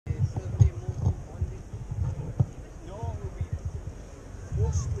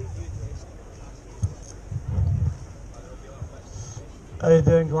How you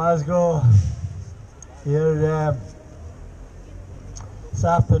doing, Glasgow? Here this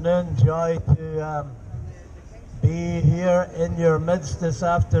afternoon. Joy to be here in your midst this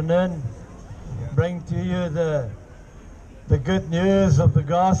afternoon. Bring to you the good news of the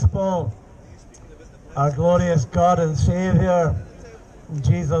gospel. Our glorious God and Savior,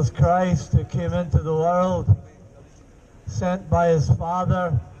 Jesus Christ, who came into the world, sent by his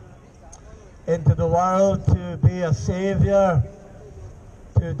Father into the world to be a Savior,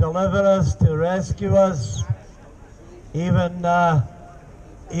 to deliver us, to rescue us, even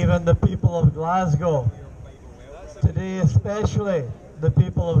the people of Glasgow. Today especially, the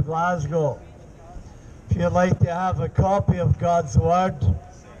people of Glasgow. If you'd like to have a copy of God's Word,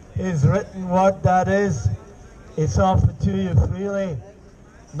 His written Word that is, it's offered to you freely.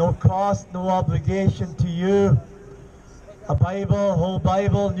 No cost, no obligation to you. A Bible, whole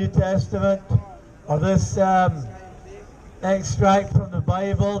Bible, New Testament, or this extract from the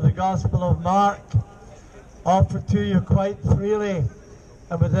Bible, the Gospel of Mark, offered to you quite freely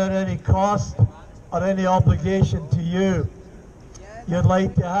and without any cost or any obligation to you. You'd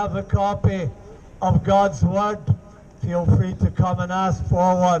like to have a copy of God's Word, feel free to come and ask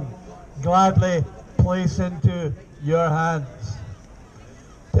for one. Gladly place into your hands.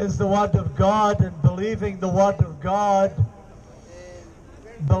 It is the Word of God, and believing the Word of God,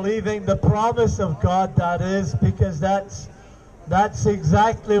 believing the promise of God, that is, because that's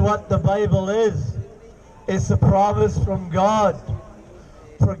exactly what the Bible is. It's a promise from God.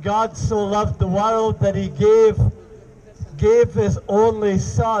 For God so loved the world that he gave his only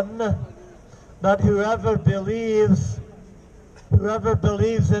Son, that whoever believes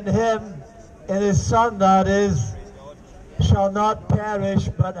in him, in his Son that is, shall not perish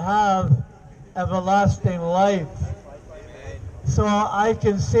but have everlasting life. So I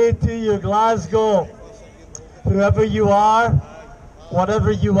can say to you, Glasgow, whoever you are,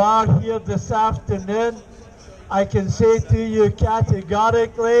 whatever you are here this afternoon, I can say to you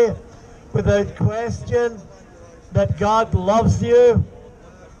categorically, without question, that God loves you,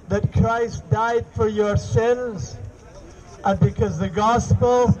 that Christ died for your sins, and because the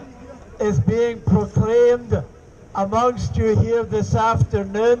gospel is being proclaimed amongst you here this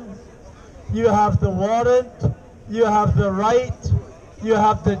afternoon, you have the warrant, you have the right, you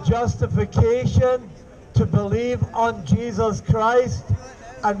have the justification to believe on Jesus Christ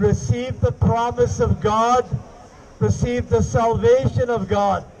and receive the promise of God, receive the salvation of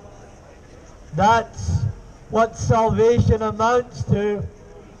God. That's what salvation amounts to.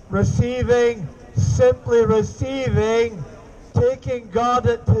 Receiving, simply receiving, taking God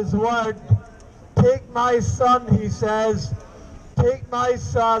at his word. Take my son, he says, take my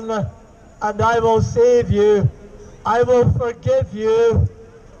son and I will save you. I will forgive you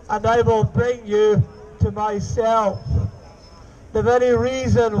and I will bring you to myself. The very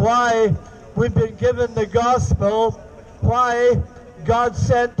reason why we've been given the gospel, why God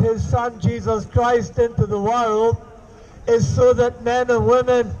sent his Son Jesus Christ into the world, is so that men and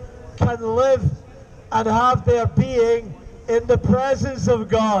women can live and have their being in the presence of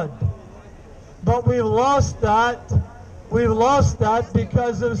God. But we've lost that. We've lost that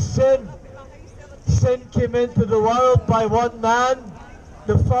because of sin. Sin came into the world by one man,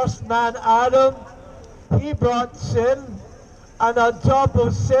 the first man, Adam. He brought sin, and on top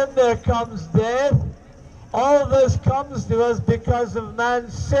of sin there comes death. All this comes to us because of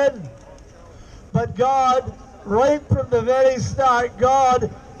man's sin. But God, right from the very start,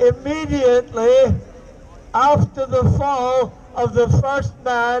 God immediately after the fall of the first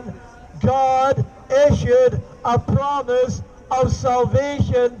man, God issued a promise of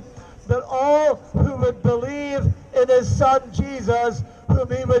salvation, that all who would believe in his Son Jesus, whom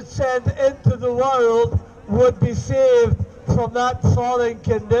he would send into the world, would be saved from that fallen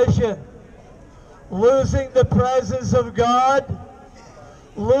condition. Losing the presence of God,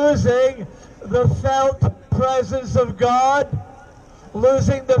 losing the felt presence of God,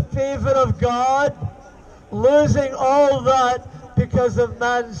 losing the favor of God, losing all that because of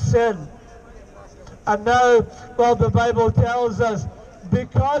man's sin. And now, well, the Bible tells us,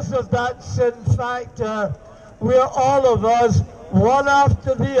 because of that sin factor, we are all of us, one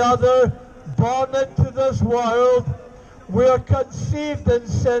after the other, born into this world. We are conceived in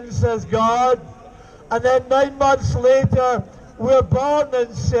sin, says God. And then 9 months later, we're born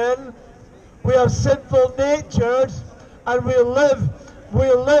in sin. We have sinful natures, and we live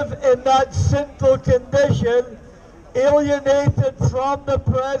in that sinful condition, alienated from the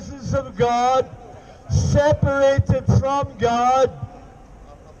presence of God, separated from God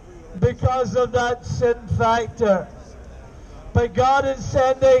because of that sin factor. But God is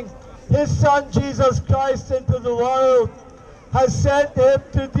sending his Son Jesus Christ into the world has sent him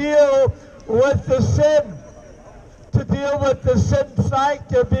to deal with the sin, to deal with the sin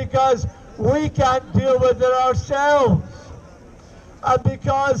factor, because we can't deal with it ourselves. And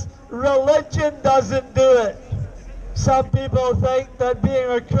because religion doesn't do it. Some people think that being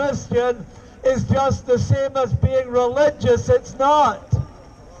a Christian is just the same as being religious. It's not.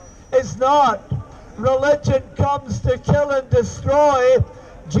 It's not. Religion comes to kill and destroy.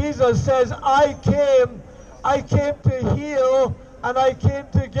 Jesus says, I came to heal, and I came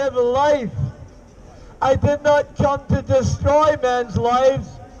to give life. I did not come to destroy men's lives.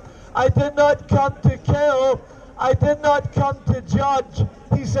 I did not come to kill. I did not come to judge.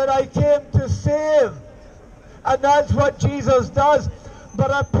 He said, I came to save. And that's what Jesus does.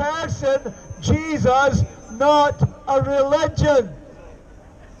 But a person, Jesus, not a religion.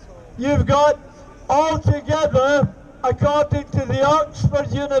 You've got altogether, according to the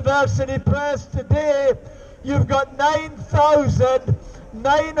Oxford University Press today, you've got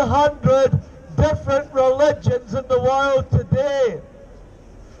 9,900 different religions in the world today.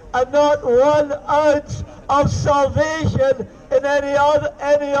 And not 1 ounce of salvation in any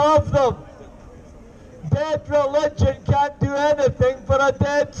of them. Dead religion can't do anything for a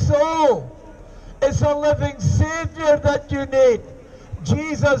dead soul. It's a living Savior that you need.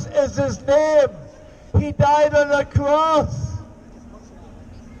 Jesus is his name. He died on a cross.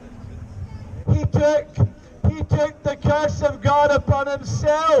 He took the curse of God upon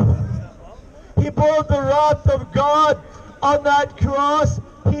himself. He bore the wrath of God on that cross.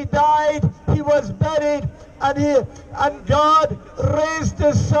 He died, he was buried, and God raised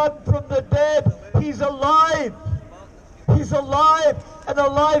his Son from the dead. He's alive. He's alive and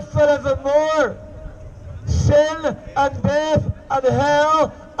alive forevermore. Sin and death and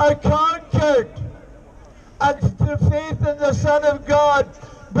hell are conquered. And through faith in the Son of God,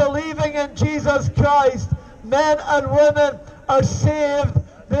 believing in Jesus Christ, men and women are saved,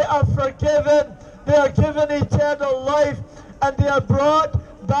 they are forgiven, they are given eternal life, and they are brought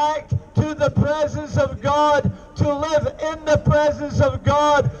back to the presence of God, to live in the presence of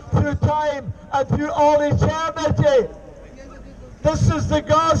God through time and through all eternity. This is the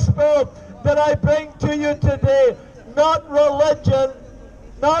gospel that I bring to you today. Not religion,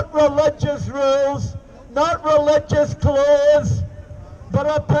 not religious rules, not religious clothes, but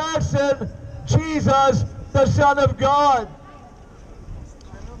a person, Jesus, the Son of God.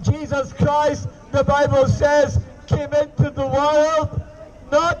 Jesus Christ, the Bible says, came into the world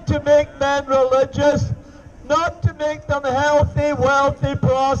not to make men religious, not to make them healthy, wealthy,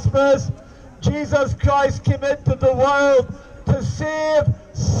 prosperous. Jesus Christ came into the world to save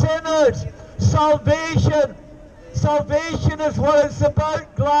sinners. Salvation. Salvation is what it's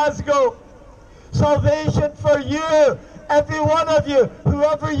about, Glasgow. Salvation for you, every one of you,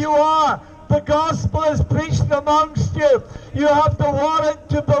 whoever you are. The gospel is preached amongst you. You have the warrant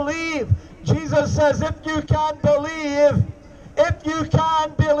to believe. Jesus says, if you can believe,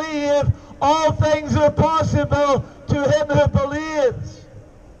 all things are possible to him who believes.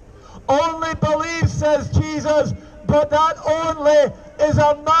 Only believe, says Jesus, but that only is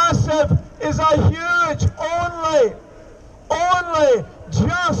a massive, is a huge only,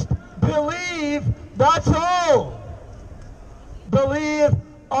 just believe, that's all. Believe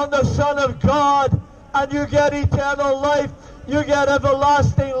on the Son of God, and you get eternal life, you get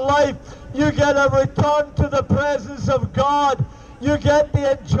everlasting life, you get a return to the presence of God, you get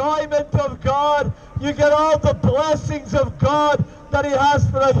the enjoyment of God, you get all the blessings of God that he has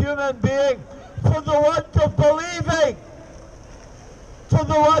for a human being, for the want of believing. For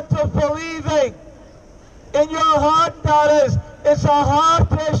the want of believing. In your heart, that is, it's a heart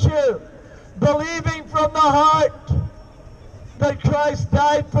issue. Believing from the heart that Christ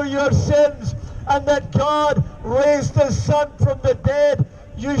died for your sins and that God raised his Son from the dead,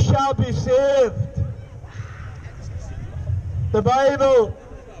 you shall be saved. The Bible,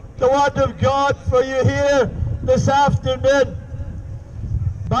 the Word of God for you here this afternoon.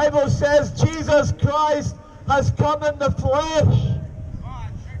 Bible says Jesus Christ has come in the flesh.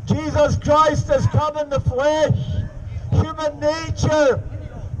 Jesus Christ has come in the flesh. Human nature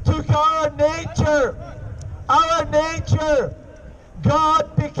took our nature. Our nature.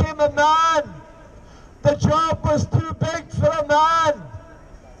 God became a man. The job was too big for a man.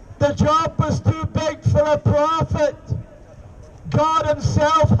 The job was too big for a prophet. God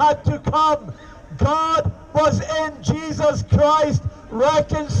himself had to come. God was in Jesus Christ,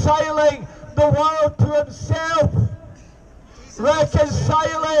 reconciling the world to himself.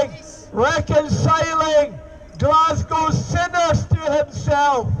 Reconciling Glasgow sinners to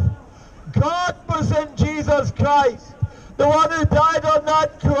himself. God was in Jesus Christ. The one who died on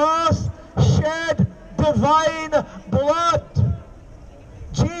that cross shed divine blood.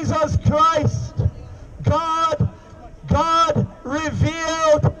 Jesus Christ, God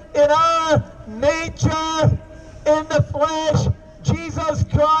revealed in our nature, in the flesh. Jesus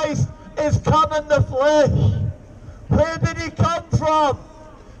Christ is come in the flesh. Where did he come from?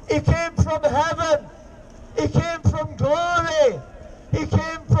 He came from heaven. He came from glory. He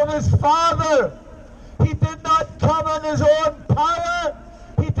came from his Father. He did not come in his own power.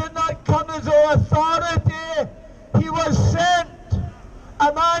 He did not come in his own authority. He was sent.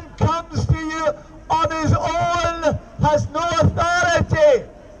 A man comes to you on his own, has no authority.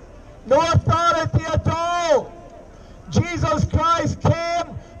 No authority at all. Jesus Christ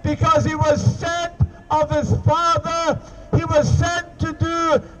came because he was sent of his Father. He was sent to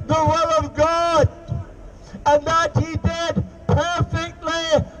do the will of God. And that he did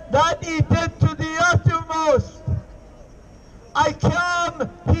perfectly, that he did to the uttermost. I come,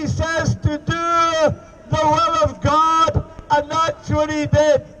 he says, to do the will of God, and that's what he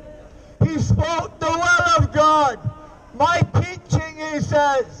did. He spoke the will of God. My teaching, he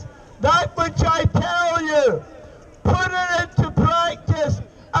says, that which I tell you, put it into practice,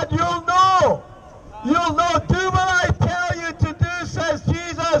 and you'll know. You'll know. Do what I tell you to do, says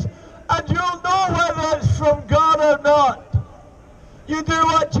Jesus, and you'll know whether it's from God or not. You do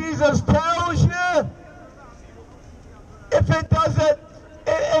what Jesus tells you. If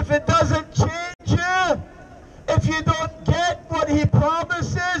it doesn't change you, if you don't get what he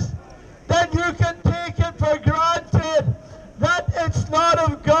promises, then you can take it for granted that it's not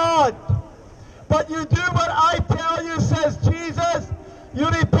of God. But you do what I tell you, says Jesus. You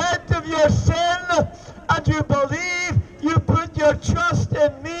repent of your sin, and you believe, you put your trust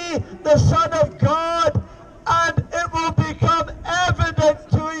in me, the Son of God, and it will become evident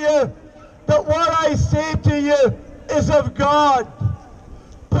to you that what I say to you is of God.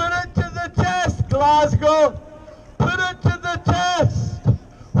 Put it to the test, Glasgow. Put it to the test,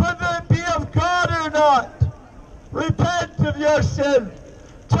 whether it be of God or not. Repent of your sin.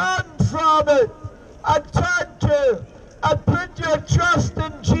 Turn from it, and turn to, and put your trust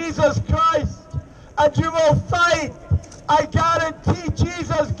in Jesus Christ, and you will find, I guarantee,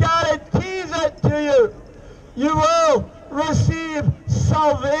 Jesus guarantees it to you, you will receive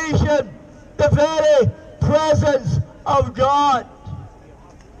salvation, the very presence of God.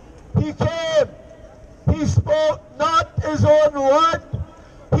 He came, he spoke not his own word,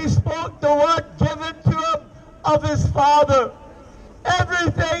 he spoke the word given to him of his Father.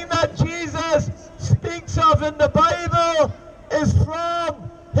 Everything that Jesus speaks of in the Bible is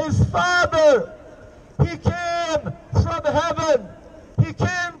from his Father. He came from heaven. He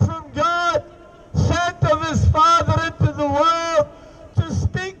came from God, sent of his Father into the world to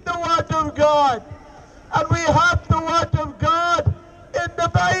speak the word of God. And we have the word of God in the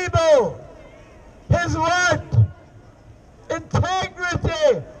Bible. His word.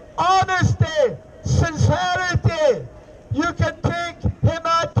 Integrity, honesty, sincerity. You can take him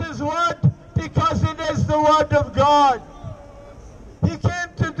at his word because it is the word of God. He came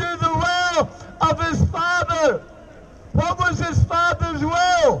to do the will of his Father. What was his Father's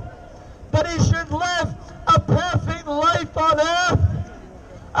will? That he should live a perfect life on earth,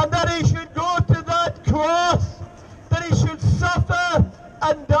 and that he should go to that cross, that he should suffer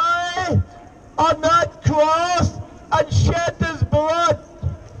and die on that cross and shed his blood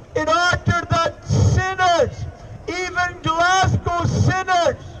in order that sinners, even Glasgow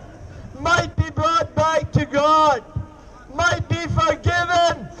sinners, might be brought back to God, might be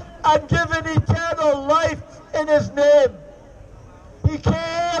forgiven and given eternal life in his name. He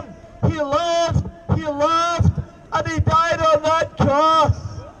came, he loved, and he died on that cross.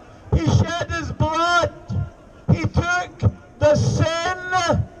 He shed his blood. He took the sin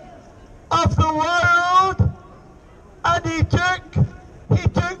of the world, and he took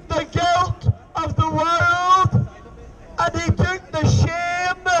the guilt of the world, and he took the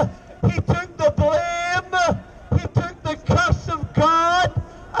shame, he took the blame, he took the curse of God,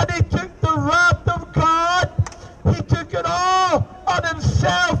 and he took the wrath of God. He took it all on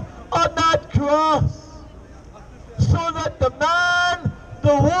himself on that cross, so that the man,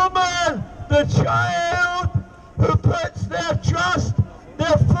 the woman, the child who puts their trust,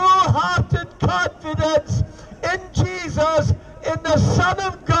 their full-hearted confidence in Jesus, in the Son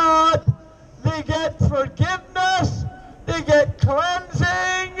of God, they get forgiveness, they get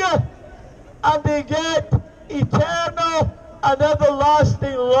cleansing, and they get eternal and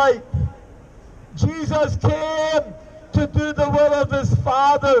everlasting life. Jesus came to do the will of his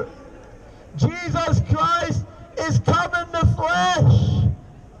Father. Jesus Christ is come in the flesh,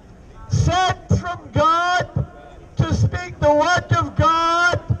 sent from God to speak the word of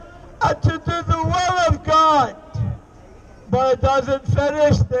God and to do the will of God. But it doesn't finish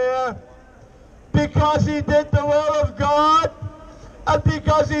and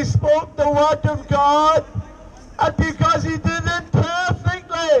because he spoke the word of God, and because he did it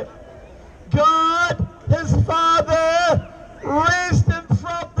perfectly, God, his Father, raised him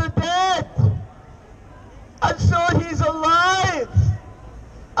from the dead. And so he's alive.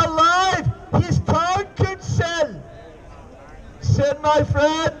 Alive. He's conquered sin. Sin, my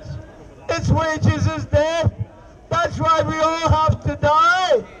friends, its wages is death. That's why we all have to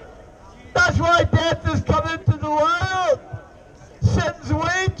die. That's why death has come into the world. Sin's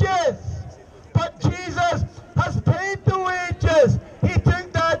wages. But Jesus has paid the wages. He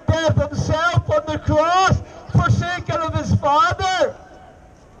took that death himself on the cross, forsaken of his Father.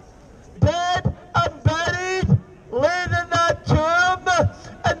 Dead and buried, laid in that tomb,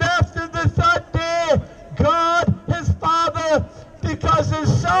 and after the third day, God, his Father, because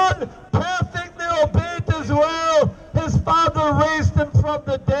his Son perfectly obeyed his will, his Father raised him from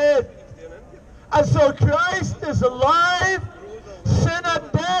the dead. And so Christ is alive. Sin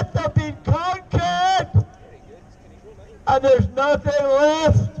and death have been conquered. And there's nothing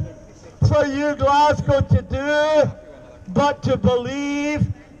left for you, Glasgow, to do but to believe,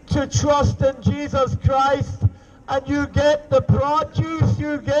 to trust in Jesus Christ, and you get the produce,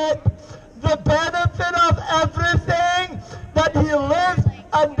 you get the benefit of everything that he lived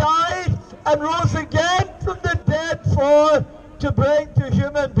and died and rose again from the dead for, to bring to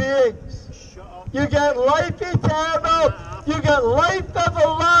human beings. You get life eternal, you get life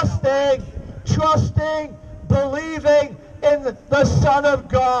everlasting, trusting, believing in the Son of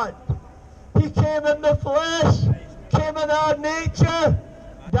God. He came in the flesh, came in our nature.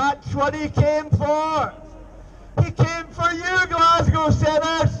 That's what he came for. He came for you, Glasgow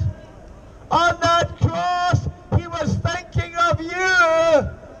sinners. On that cross, he was thinking of you.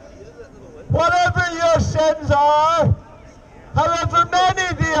 Whatever your sins are, however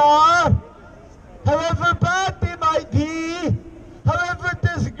many they are, however bad they might be, however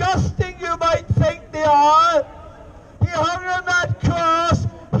disgusting you might think they are, he hung on that cross.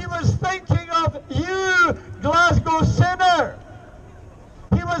 He was thinking of you, Glasgow sinner.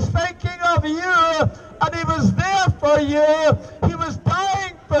 He was thinking of you, and he was there for you. He was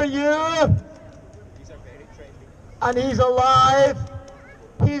dying for you. And he's alive.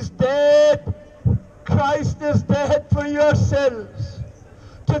 He's dead. Christ is dead for your sins,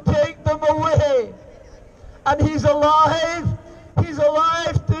 to take them away. And he's alive. He's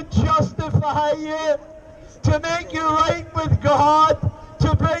alive to justify you, to make you right with God,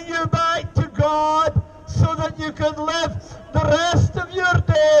 to bring you back to God, so that you can live the rest of your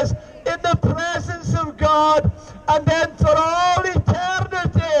days in the presence of God, and then for all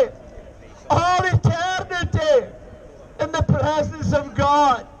eternity in the presence of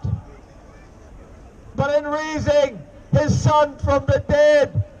God. But in raising his Son from the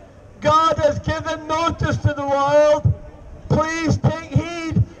dead, God has given notice to the world. Please take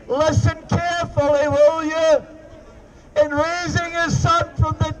heed, listen carefully, will you? In raising his Son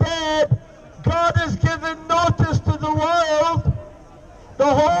from the dead, God has given notice to the world, the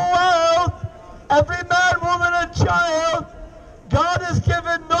whole world, every man, woman, and child. God has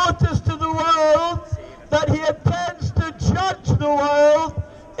given notice to the world that he intends to judge the world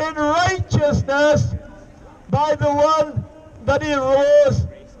in righteousness by the one that he rose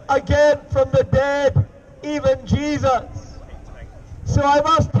again from the dead, even Jesus. So I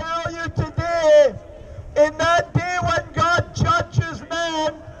must tell you today, in that day when God judges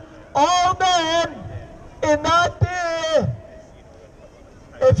men, all men, in that day,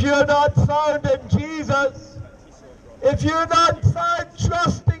 if you're not found in Jesus, if you're not found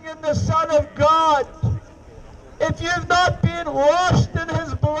trusting in the Son of God, if you've not been washed in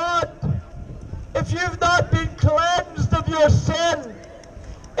his blood, if you've not been cleansed of your sin,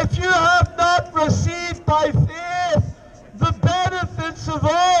 if you have not received by faith the benefits of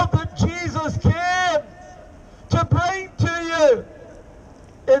all that Jesus came to bring to you,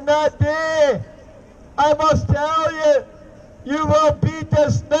 in that day, I must tell you, you will be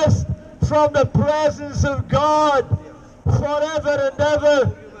dismissed from the presence of God forever and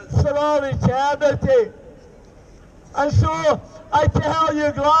ever, for all eternity. And so I tell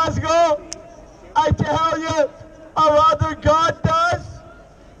you, Glasgow, I tell you, or rather God does,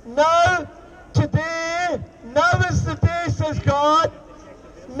 now, today, now is the day, says God,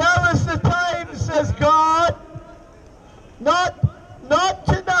 now is the time, says God, not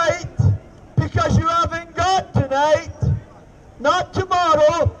tonight, because you haven't got tonight, not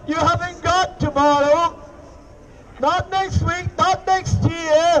tomorrow, you haven't got tomorrow, not next week, not next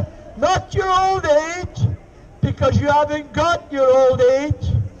year, not your old age, because you haven't got your old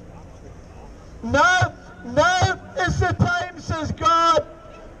age. Now is the time, says God,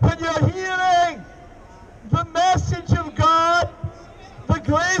 when you're hearing the message of God,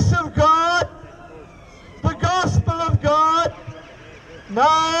 grace of God, the gospel of God.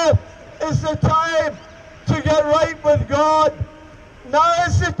 Now is the time to get right with God. Now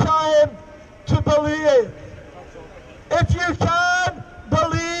is the time to believe. If you can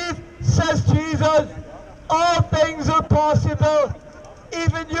believe, says Jesus, all things are possible.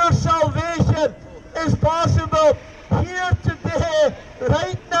 Even your salvation is possible here today,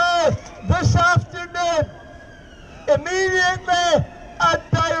 right now, this afternoon. Immediately and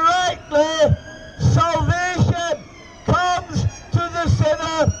directly, salvation comes to the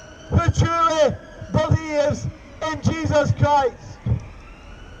sinner who truly believes in Jesus Christ.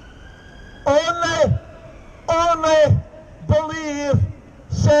 Only believe,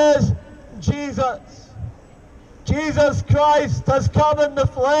 says Jesus. Jesus Christ has come in the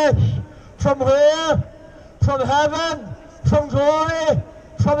flesh. From where? From heaven, from glory,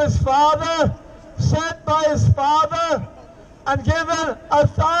 from his Father, sent by his Father, and given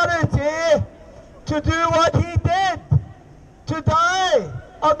authority to do what he did, to die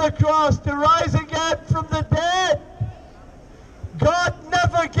on the cross, to rise again from the dead. God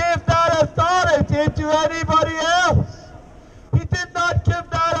never gave that authority to anybody else. He did not give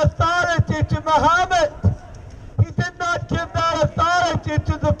that authority to Muhammad. He did not give that authority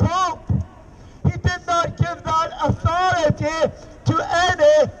to the Pope. He did not give that authority to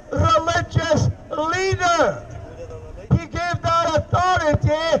any religious leader. He gave that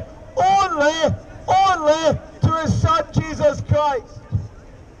authority only to his Son, Jesus Christ.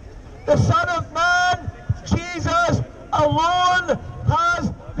 The Son of Man, Jesus, alone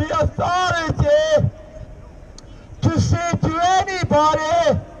has the authority to say to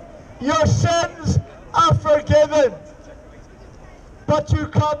anybody, your sins are forgiven. But you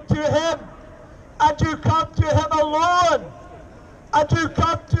come to him, and you come to him alone, and you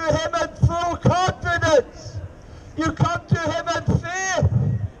come to him in full confidence. You come to him in faith,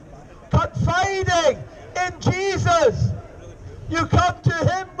 confiding in Jesus. You come to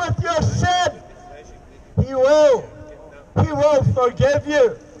him with your sin. He will forgive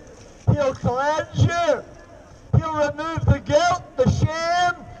you. He'll cleanse you. He'll remove the guilt, the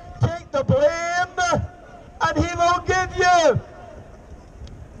shame, take the blame, and he will give you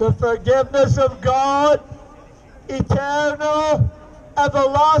the forgiveness of God, eternal,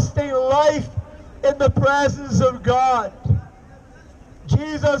 everlasting life in the presence of God.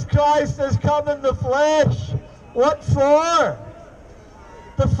 Jesus Christ has come in the flesh. What for?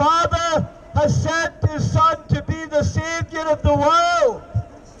 The Father has sent his Son to be the Savior of the world.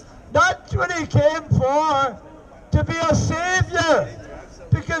 That's what he came for, to be a Savior,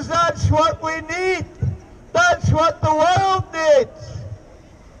 because that's what we need. That's what the world needs.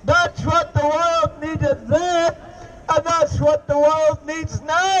 That's what the world needed then, and that's what the world needs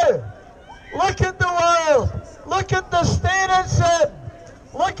now. Look at the world. Look at the state it's in.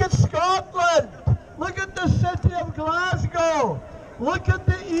 Look at Scotland. Look at the city of Glasgow. Look at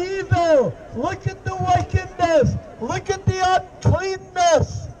the evil. Look at the wickedness. Look at the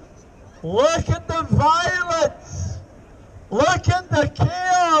uncleanness. Look at the violence. Look at the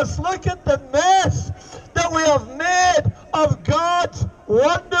chaos. Look at the mess that we have made of God's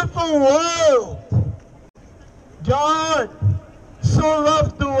wonderful world. God so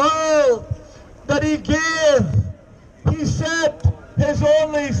loved the world that he sent his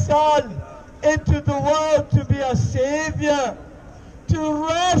only Son into the world to be a Savior, to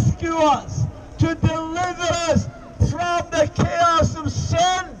rescue us, to deliver us from the chaos of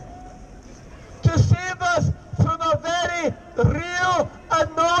sin, to save us from a very real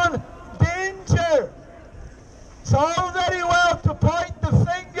and known danger. It's all very well to point the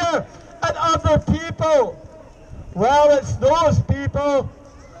finger at other people. Well, it's those people,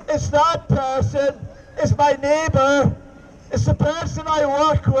 it's that person, it's my neighbor, it's the person I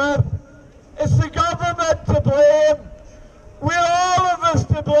work with, it's the government to blame. We're all of us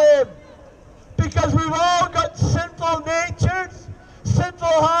to blame, because we've all got sinful natures, sinful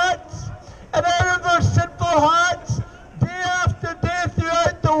hearts, and out of our sinful hearts, day after day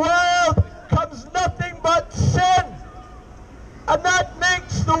throughout the world, comes nothing but sin. And that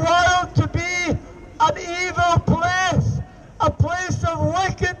makes the world to be an evil place, a place of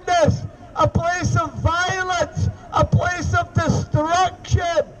wickedness, a place of violence, a place of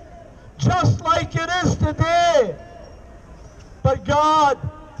destruction, just like it is today. But God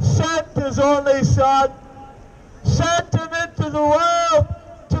sent his only Son, sent him into the world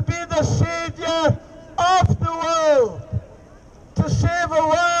to be the Savior of the world, to save a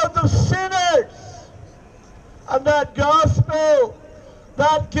world of sinners. And that gospel,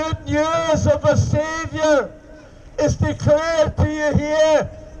 that good news of a Savior, is declared to you here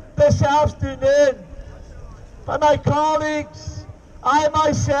this afternoon by my colleagues I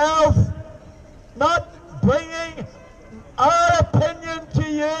myself, not bringing our opinion to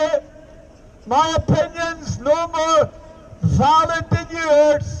you. My opinion's no more valid than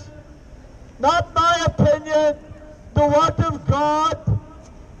yours. Not my opinion, the Word of God.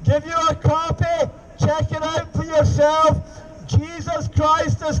 Give you a copy, check it out for yourself. Jesus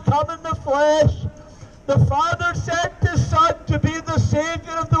Christ has come in the flesh. The Father sent His Son to be the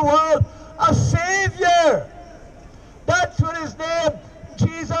Savior of the world. A Savior! That's what His name,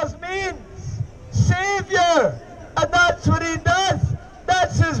 Jesus, means. Savior! And that's what He does.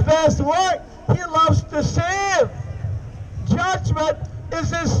 That's His best work. He loves to save. Judgment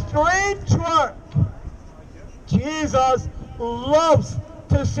is His strange work. Jesus loves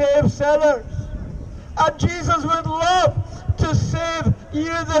to save sinners. And Jesus would love to save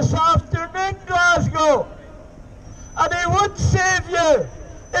you this afternoon, Glasgow. And He would save you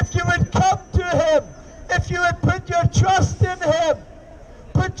if you would come to Him, if you would put your trust in Him,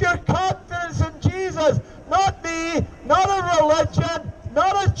 put your confidence in Jesus. Not me, not a religion,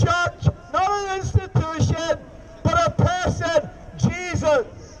 not a church, not an institution, but a person, Jesus.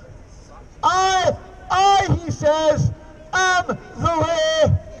 I, He says, am the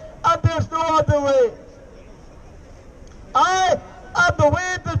way, and there's no other way. I am the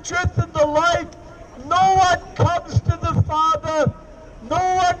way, the truth, and the life. No one comes to the Father,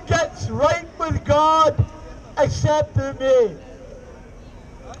 no one gets right with God except through me.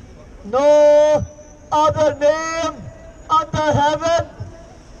 No other name under heaven,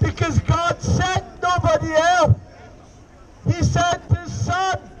 because God sent nobody else. He sent His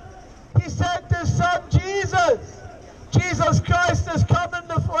Son. He sent His Son, Jesus. Jesus Christ has come in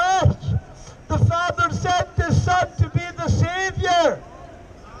the flesh. The Father sent His Son to be the Savior.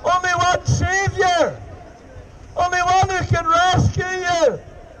 Only one Savior. Only one who can rescue you.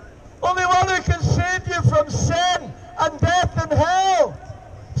 Only one who can save you from sin and death and hell.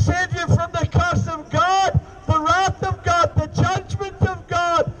 Save you from the curse of God, the wrath of God, the judgment of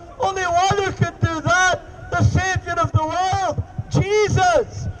God. Only one who can do that, the Savior of the world,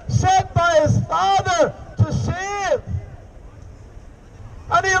 Jesus, sent by His Father to save.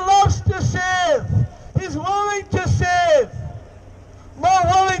 And He loves to save. He's willing to save. More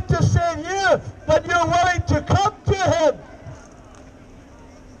willing to save you than you're willing to come to Him.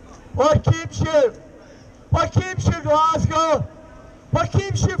 What keeps you? What keeps you, Glasgow? What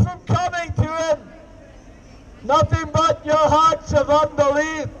keeps you from coming to Him? Nothing but your hearts of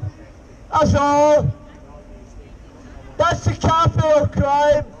unbelief. That's all. That's the capital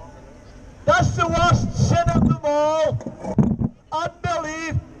crime. That's the worst sin of them all.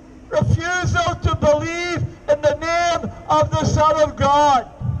 Unbelief. Refusal to believe in the name of the Son of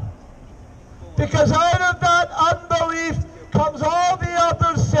God. Because out of that unbelief comes all the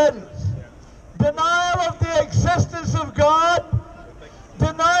other sins. Denial of the existence of God,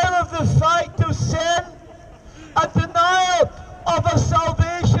 denial of the fact of sin, and denial of a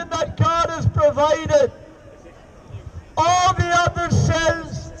salvation that God has provided. All the other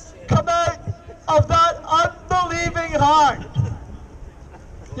sins come out of that unbelieving heart.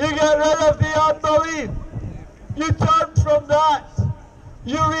 You get rid of the unbelief. You turn from that.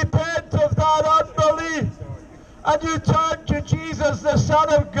 You repent of that unbelief. And you turn to Jesus, the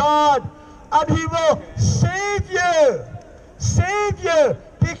Son of God. And He will save you. Save you.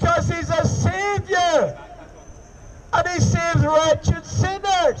 Because He's a Savior. And He saves wretched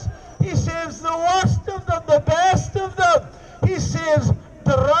sinners. He saves the worst of them, the best of them. He saves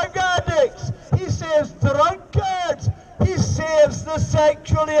drug addicts. He saves drunkards. He saves the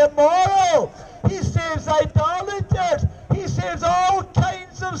sexually immoral. He saves idolaters. He saves all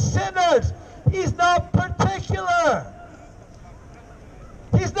kinds of sinners. He's not particular.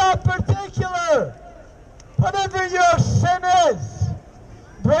 He's not particular. Whatever your sin is,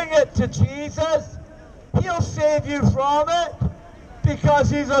 bring it to Jesus. He'll save you from it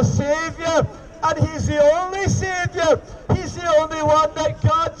because He's a Savior, and He's the only Savior. He's the only one that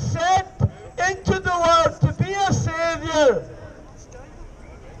God sent into the world to be a Savior.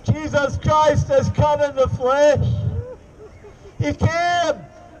 Jesus Christ has come in the flesh. He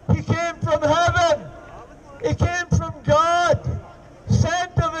came from heaven. He came from God,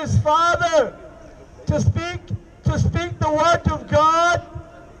 sent of His Father to speak the word of God,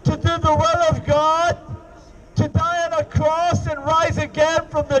 to do the will of God, to die on a cross and rise again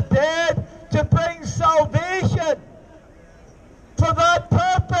from the dead, to bring salvation. For that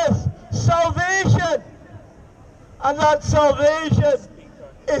purpose, salvation. And that salvation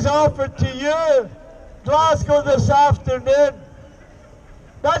is offered to you, Glasgow, this afternoon.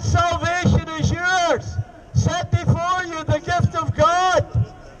 That salvation is yours, set before you, the gift of God.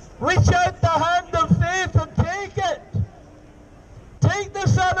 Reach out the hand of faith and take it.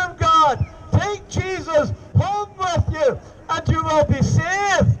 Take Jesus home with you and you will be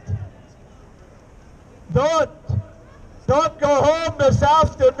saved. Don't go home this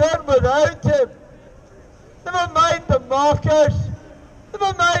afternoon without him. Never mind the mockers.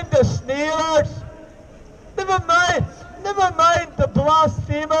 Never mind the sneerers. Never mind the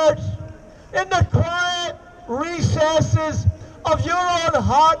blasphemers. In the quiet recesses of your own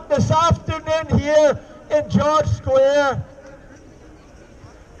heart this afternoon here in George Square,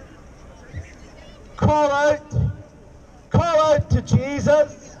 call out to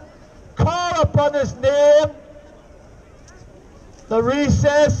Jesus, call upon his name. The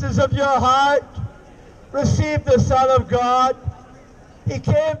recesses of your heart, receive the Son of God. He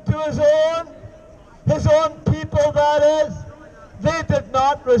came to his own people, that is. They did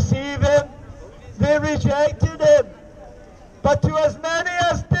not receive him. They rejected him. But to as many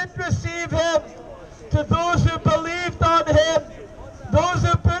as did receive him, to those who believed on him, those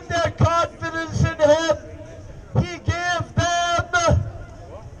who put their confidence in him, he gave them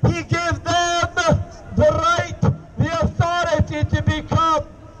the right, the authority to become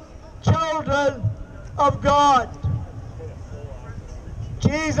children of God.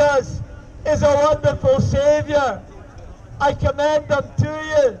 Jesus is a wonderful Savior. I commend him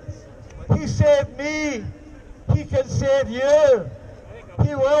to you. He saved me. He can save you.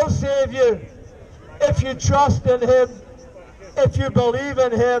 He will save you if you trust in him, if you believe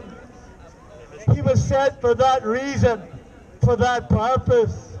in him. He was sent for that reason, for that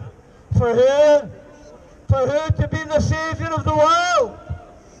purpose. For who? For who? To be the Savior of the world.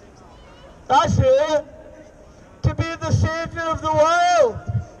 That's who. To be the Savior of the world.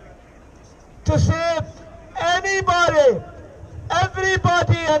 To save anybody,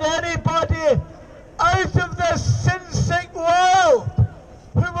 everybody and anybody out of this sin-sick world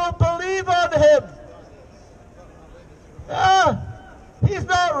who will believe on him. He's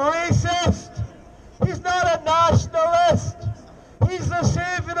not racist. He's not a nationalist. He's the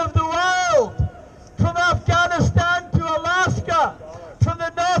Savior of the world. From Afghanistan to Alaska, from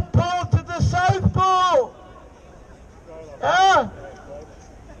the North Pole to the South Pole.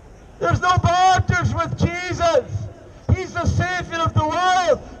 There's no borders with Jesus. He's the Savior of the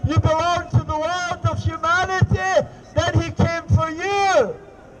world. You belong to the world of humanity. Then he came for you.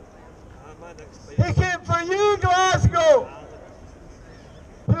 He came for you, Glasgow.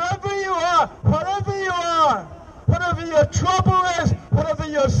 Whoever you are, wherever you are, whatever your trouble is, whatever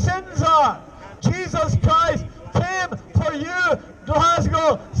your sins are, Jesus Christ came for you,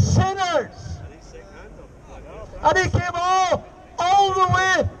 Glasgow sinners. And he came all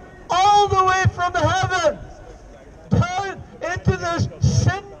the way from heaven down into this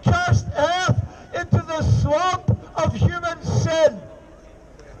sin-cursed earth, into the swamp of human sin,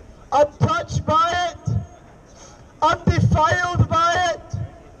 untouched by it, undefiled by it,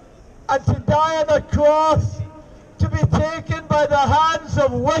 and to die on a cross, to be taken by the hands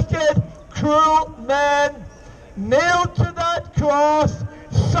of wicked, cruel men, nailed to that cross,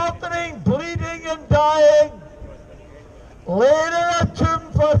 suffering, bleeding, and dying, laid in a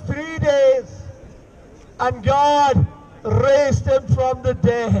tomb for 3 days, and God raised him from the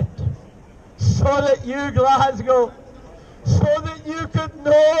dead, so that you, Glasgow, so that you could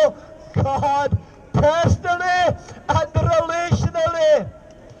know God personally and relationally,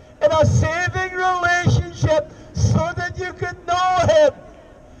 in a saving relationship, so that you could know him,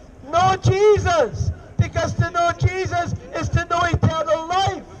 know Jesus, because to know Jesus is to know eternal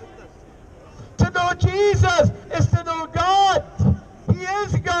life. To know Jesus is to know God. He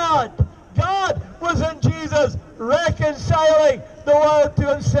is God. God was in Jesus, reconciling the world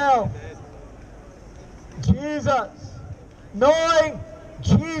to himself. Jesus, knowing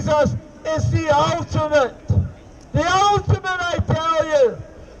Jesus is the ultimate, I tell you,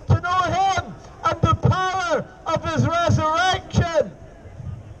 to know him and the power of his resurrection.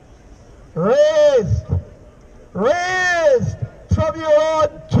 Raised from your own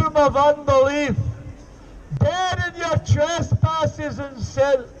tomb of unbelief, dead in your trespasses and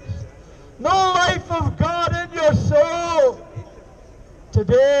sins, no life of God in your soul.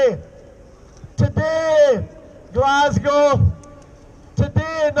 Today, Glasgow,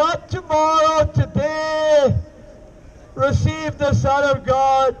 today, not tomorrow, today, receive the Son of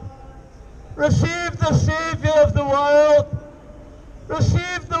God, receive the Savior of the world,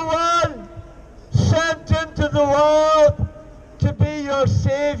 receive the one sent into the world to be your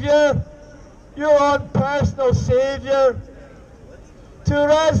Savior, your own personal Savior, to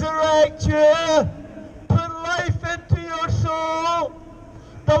resurrect you, put life into your soul,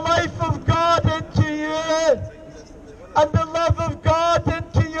 the life of God into you, and the love of God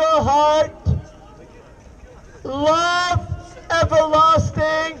into your heart, love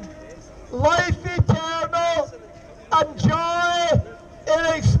everlasting, life eternal, and joy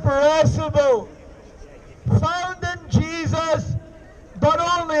inexpressible, found in Jesus, but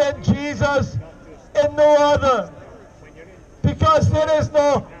only in Jesus, in no other, because there is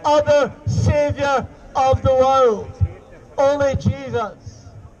no other Savior of the world, only Jesus.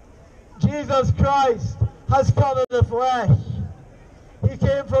 Jesus Christ has come in the flesh. He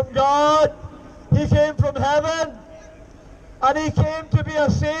came from God, He came from heaven, and He came to be a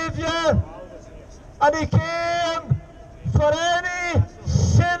Savior, and He came for any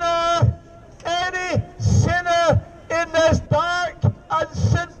sinner in this dark and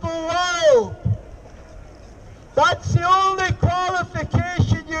sinful world. That's the only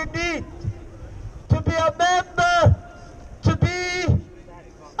qualification you need to be a member, to be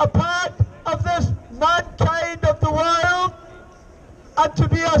a part of this mankind of the world, and to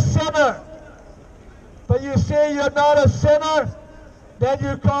be a sinner. But you say you're not a sinner, then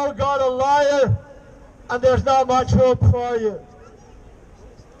you call God a liar, and there's not much hope for you.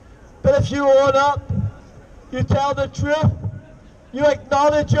 But if you own up, you tell the truth, you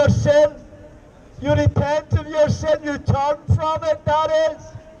acknowledge your sin, you repent of your sin, you turn from it, that is.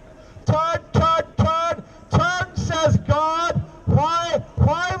 Turn, says God.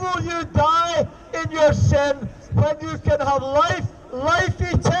 Why will you die in your sin when you can have life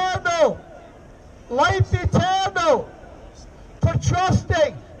eternal? Life eternal for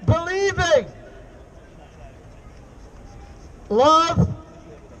trusting, believing. Love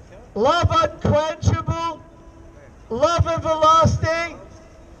unquenchable, love everlasting,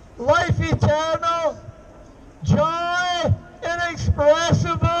 life eternal, joy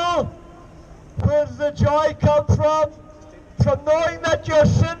inexpressible. Where does the joy come from? From knowing that your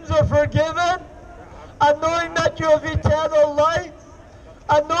sins are forgiven, and knowing that you have eternal life,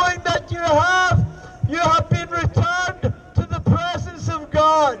 and knowing that you have been returned to the presence of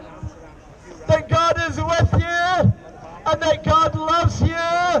God, that God is with you, and that God loves you,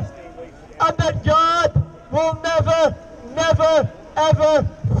 and that God will never, ever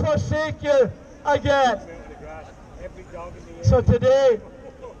forsake you again. So today,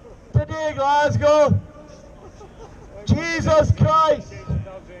 Glasgow, Jesus Christ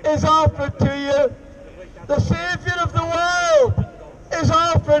is offered to you. The Savior of the world is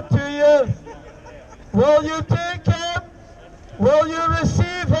offered to you. Will you take Him? Will you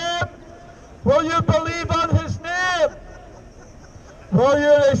receive Him? Will you believe on His name? Will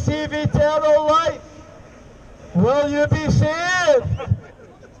you receive eternal life? Will you be saved,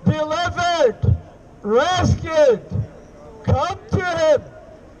 delivered, rescued? Come to Him.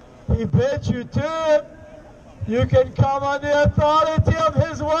 He bids you to Him. You can come on the authority of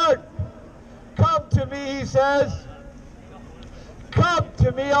His word. Come to me, He says. Come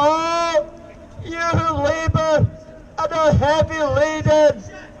to me, all you who labor and are heavy laden,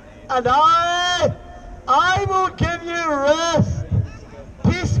 and I will give you rest,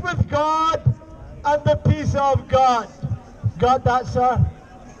 peace with God, and the peace of God. Got that, sir?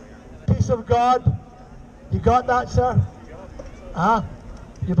 Peace of God. You got that, sir? Huh?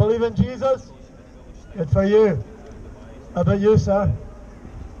 You believe in Jesus? Good for you. How about you, sir?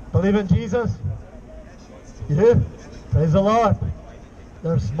 Believe in Jesus? You do? Praise the Lord.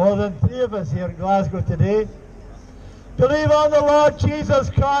 There's more than 3 of us here in Glasgow today. Believe on the Lord Jesus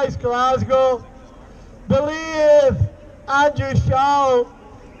Christ, Glasgow. Believe, and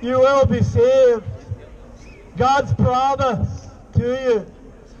you will be saved. God's promise to you.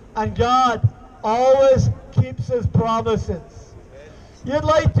 And God always keeps His promises. You'd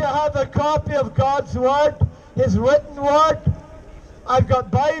like to have a copy of God's Word, His written Word? I've got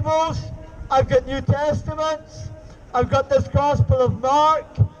Bibles, I've got New Testaments, I've got this Gospel of Mark.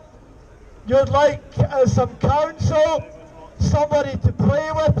 You'd like some counsel, somebody to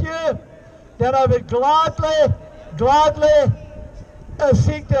pray with you? Then I would gladly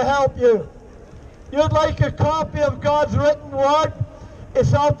seek to help you. You'd like a copy of God's written Word?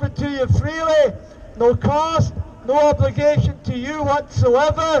 It's offered to you freely, no cost, no obligation to you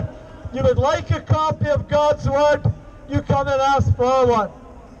whatsoever. You would like a copy of God's Word? You come and ask for one.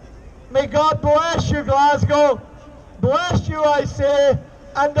 May God bless you, Glasgow. Bless you, I say,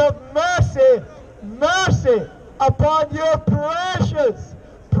 and have mercy upon your precious,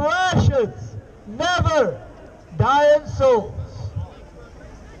 never dying soul.